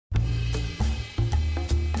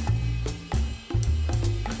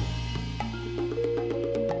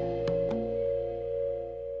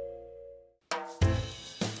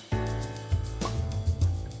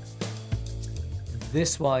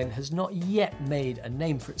This wine has not yet made a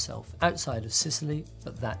name for itself outside of Sicily,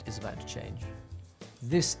 but that is about to change.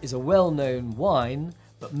 This is a well-known wine,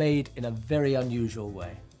 but made in a very unusual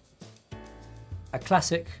way. A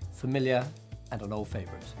classic, familiar, and an old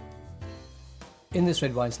favourite. In this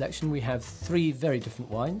red wine selection, we have 3 very different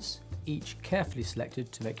wines, each carefully selected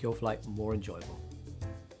to make your flight more enjoyable.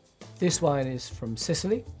 This wine is from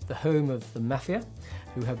Sicily, the home of the mafia,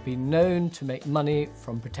 who have been known to make money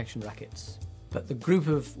from protection rackets. But the group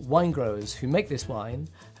of wine growers who make this wine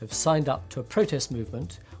have signed up to a protest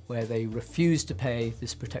movement where they refuse to pay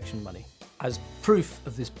this protection money. As proof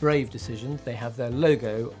of this brave decision, they have their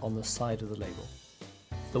logo on the side of the label.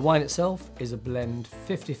 The wine itself is a blend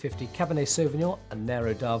 50-50 Cabernet Sauvignon and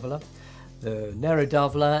Nero d'Avola. The Nero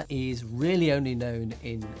d'Avola is really only known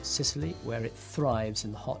in Sicily, where it thrives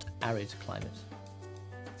in the hot, arid climate.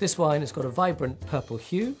 This wine has got a vibrant purple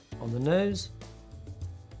hue on the nose.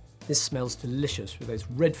 This smells delicious with those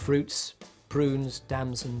red fruits, prunes,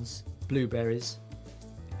 damsons, blueberries.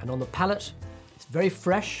 And on the palate, it's very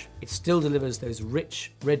fresh. It still delivers those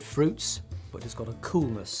rich red fruits, but it's got a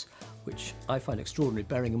coolness which I find extraordinary,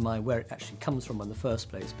 bearing in mind where it actually comes from in the first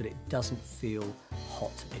place, but it doesn't feel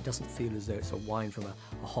hot. It doesn't feel as though it's a wine from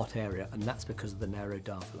a hot area, and that's because of the Nero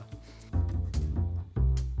d'Avola.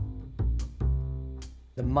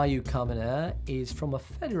 The Mayu Carmenere is from a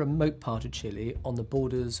fairly remote part of Chile on the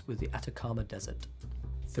borders with the Atacama Desert.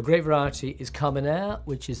 The grape variety is Carmenere,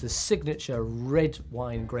 which is the signature red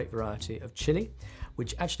wine grape variety of Chile,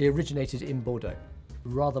 which actually originated in Bordeaux.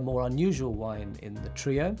 Rather more unusual wine in the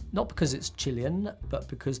trio, not because it's Chilean, but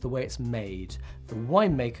because the way it's made. The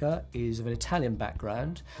winemaker is of an Italian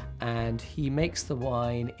background, and he makes the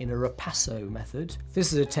wine in a ripasso method.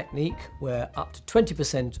 This is a technique where up to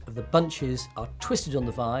 20% of the bunches are twisted on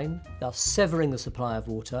the vine, thus severing the supply of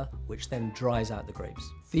water, which then dries out the grapes.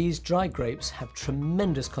 These dry grapes have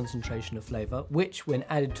tremendous concentration of flavour, which, when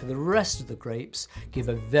added to the rest of the grapes, give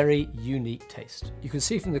a very unique taste. You can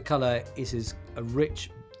see from the colour it is a rich,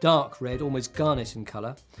 dark red, almost garnet in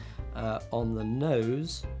colour. On the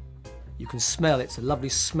nose, you can smell it's a lovely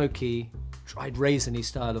smoky, dried raisiny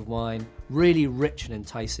style of wine, really rich and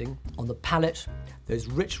enticing. On the palate, those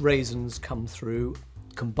rich raisins come through,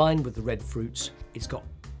 combined with the red fruits. It's got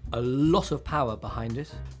a lot of power behind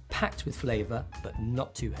it, packed with flavour, but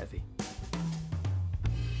not too heavy.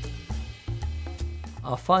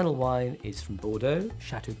 Our final wine is from Bordeaux,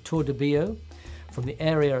 Chateau Tour de Bio, from the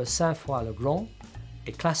area of Saint-Foy-le-Grand,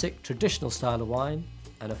 a classic traditional style of wine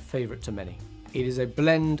and a favourite to many. It is a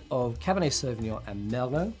blend of Cabernet Sauvignon and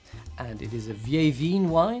Merlot, and it is a vieille vigne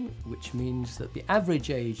wine, which means that the average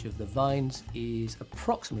age of the vines is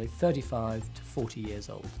approximately 35 to 40 years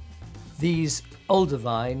old. These older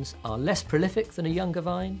vines are less prolific than a younger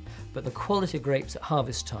vine, but the quality of grapes at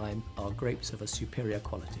harvest time are grapes of a superior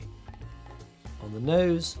quality. On the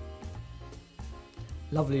nose,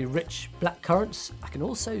 lovely rich black currants. I can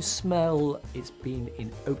also smell it's been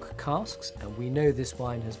in oak casks, and we know this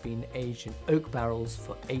wine has been aged in oak barrels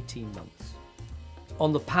for 18 months.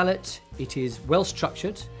 On the palate, it is well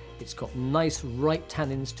structured. It's got nice ripe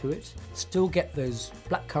tannins to it, still get those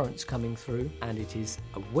black currants coming through, and it is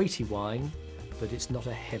a weighty wine, but it's not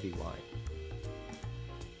a heavy wine.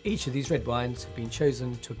 Each of these red wines have been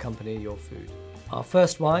chosen to accompany your food. Our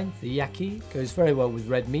first wine, the Yaqui, goes very well with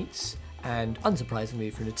red meats, and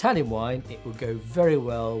unsurprisingly for an Italian wine, it will go very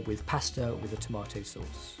well with pasta with a tomato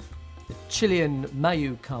sauce. The Chilean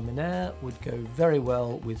Mayu Carmenere would go very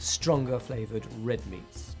well with stronger flavoured red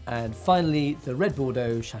meats. And finally, the red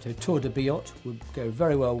Bordeaux Chateau Tour de Biot would go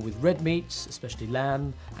very well with red meats, especially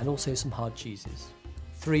lamb, and also some hard cheeses.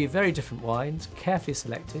 3 very different wines, carefully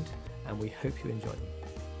selected, and we hope you enjoy them.